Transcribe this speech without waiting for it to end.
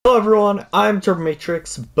everyone, I'm Turbo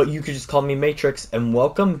Matrix, but you could just call me Matrix, and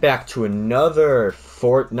welcome back to another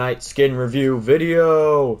Fortnite skin review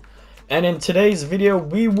video. And in today's video,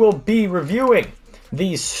 we will be reviewing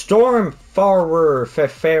the Stormfarer,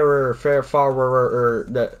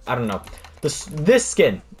 I don't know, this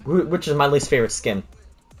skin, which is my least favorite skin,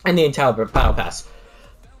 and the entire Battle Pass.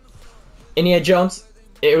 Indiana Jones,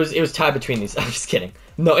 it was tied between these. I'm just kidding.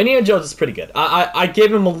 No, Indiana Jones is pretty good. I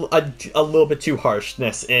gave him a little bit too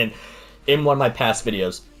harshness in one of my past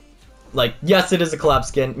videos. Like, yes, it is a collab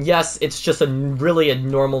skin. Yes, it's just really a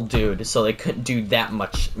normal dude, so they couldn't do that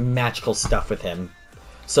much magical stuff with him.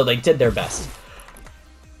 So they did their best.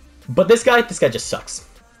 But this guy just sucks.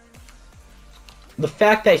 The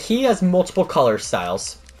fact that he has multiple color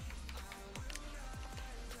styles,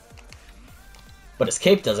 but his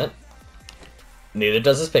cape doesn't. Neither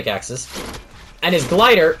does his pickaxes. And his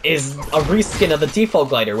glider is a reskin of the default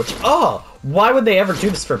glider, which, oh, why would they ever do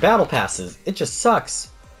this for battle passes? It just sucks.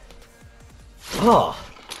 Oh,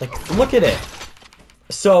 like, look at it.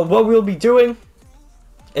 So what we'll be doing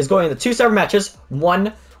is going into 2 separate matches,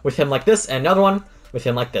 one with him like this, and another one with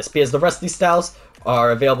him like this, because the rest of these styles are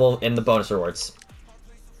available in the bonus rewards.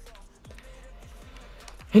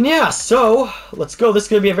 And yeah, so let's go. This is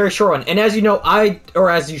going to be a very short one. And as you know,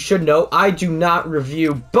 as you should know, I do not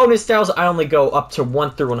review bonus styles. I only go up to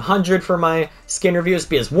 1 through 100 for my skin reviews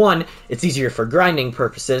because 1, it's easier for grinding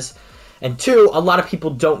purposes, and 2, a lot of people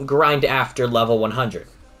don't grind after level 100.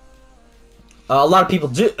 A lot of people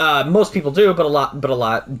do, most people do, but a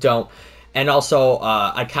lot don't. And also,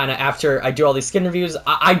 I kind of, after I do all these skin reviews,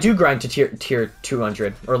 I do grind to tier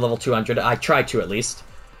 200 or level 200. I try to at least.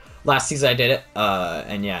 Last season I did it,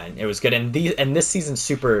 and yeah, it was good. And this season's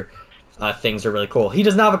super things are really cool. He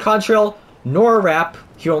does not have a contrail nor a wrap.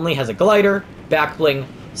 He only has a glider, back bling,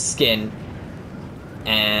 skin,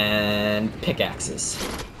 and pickaxes.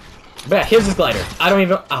 But yeah, here's his glider. I don't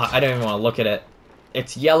even want to look at it.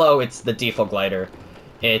 It's yellow. It's the default glider.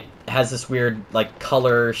 It has this weird like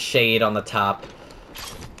color shade on the top.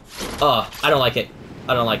 I don't like it.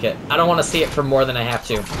 I don't like it. I don't want to see it for more than I have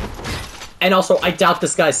to. And also, I doubt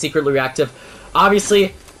this guy's secretly reactive.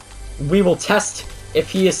 Obviously, we will test if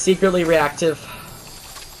he is secretly reactive.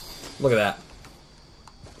 Look at that.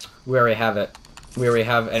 We already have it. We already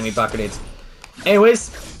have enemy bot grenades.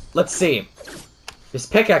 Anyways, let's see. His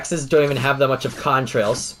pickaxes don't even have that much of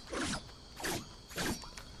contrails.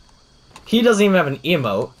 He doesn't even have an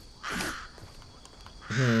emote.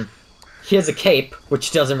 He has a cape,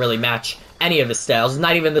 which doesn't really match any of his styles,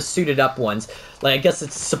 not even the suited up ones. Like, I guess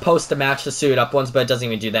it's supposed to match the suited up ones, but it doesn't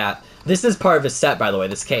even do that. This is part of his set, by the way,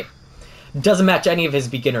 this cape. Doesn't match any of his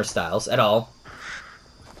beginner styles at all.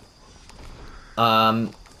 I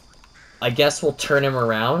guess we'll turn him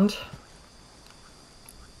around.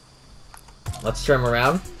 Let's turn him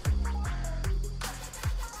around.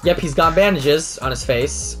 Yep, he's got bandages on his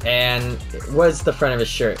face, and what is the front of his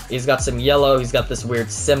shirt? He's got some yellow, he's got this weird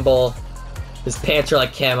symbol. His pants are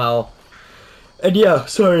like camo. And yeah,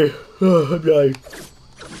 sorry. I'm dying.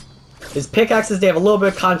 His pickaxes, they have a little bit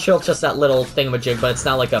of contrail, just that little thingamajig, but it's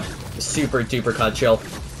not like a super duper contrail.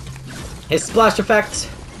 His splash effect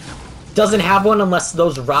doesn't have one unless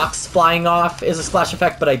those rocks flying off is a splash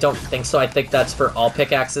effect, but I don't think so. I think that's for all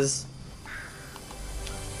pickaxes.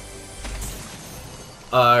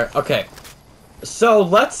 Okay. So,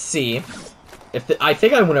 let's see. I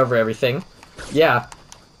think I went over everything. Yeah.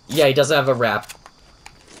 Yeah, he doesn't have a wrap.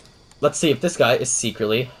 Let's see if this guy is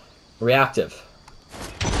secretly reactive.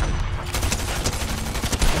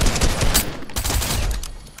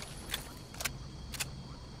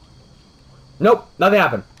 Nope, nothing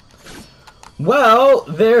happened. Well,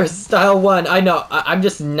 there's style 1. I know, I'm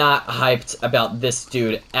just not hyped about this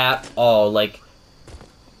dude at all. Like,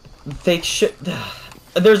 they should...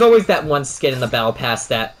 There's always that one skin in the Battle Pass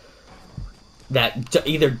that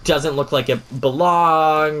either doesn't look like it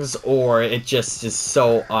belongs, or it just is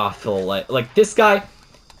so awful. Like this guy,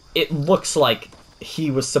 it looks like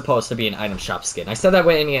he was supposed to be an item shop skin. I said that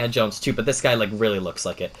with Indiana Jones too, but this guy like really looks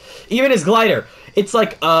like it. Even his glider, it's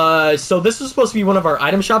like, so this was supposed to be one of our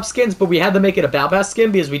item shop skins, but we had to make it a Battle Pass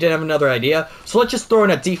skin because we didn't have another idea. So let's just throw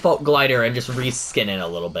in a default glider and just reskin it a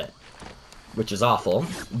little bit. Which is awful,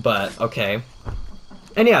 but okay.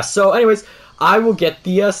 And yeah, so anyways, I will get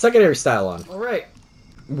the secondary style on. Alright.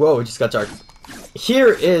 Whoa, it just got dark.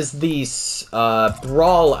 Here is the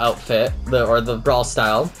Brawl outfit, the Brawl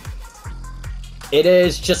style. It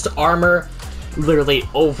is just armor literally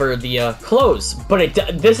over the clothes. But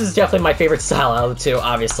this is definitely my favorite style out of the two,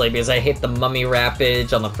 obviously, because I hate the mummy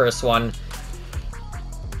wrappage on the first one.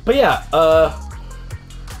 But yeah,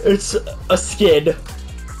 it's a skid.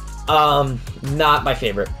 Not my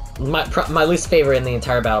favorite. my least favorite in the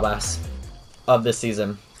entire Battle Pass of this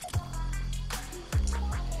season.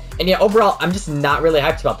 And yeah, overall, I'm just not really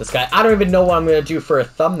hyped about this guy. I don't even know what I'm gonna do for a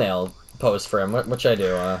thumbnail pose for him. What should I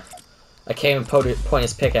do? I can't even point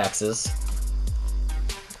his pickaxes.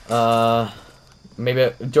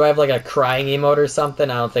 Maybe do I have like a crying emote or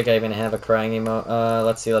something? I don't think I even have a crying emote.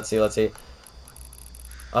 Let's see.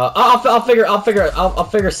 I'll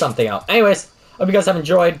figure something out. Anyways, hope you guys have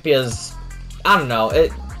enjoyed because I don't know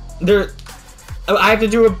I have to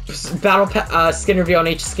do a battle skin review on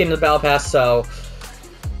each skin in the battle pass, so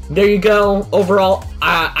there you go. Overall,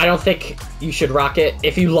 I don't think you should rock it.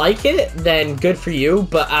 If you like it, then good for you,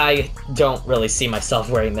 but I don't really see myself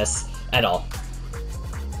wearing this at all.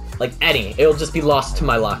 Like it'll just be lost to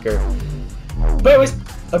my locker. But anyways,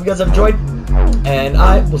 hope you guys have enjoyed, and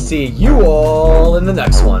I will see you all in the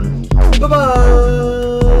next one. Bye-bye!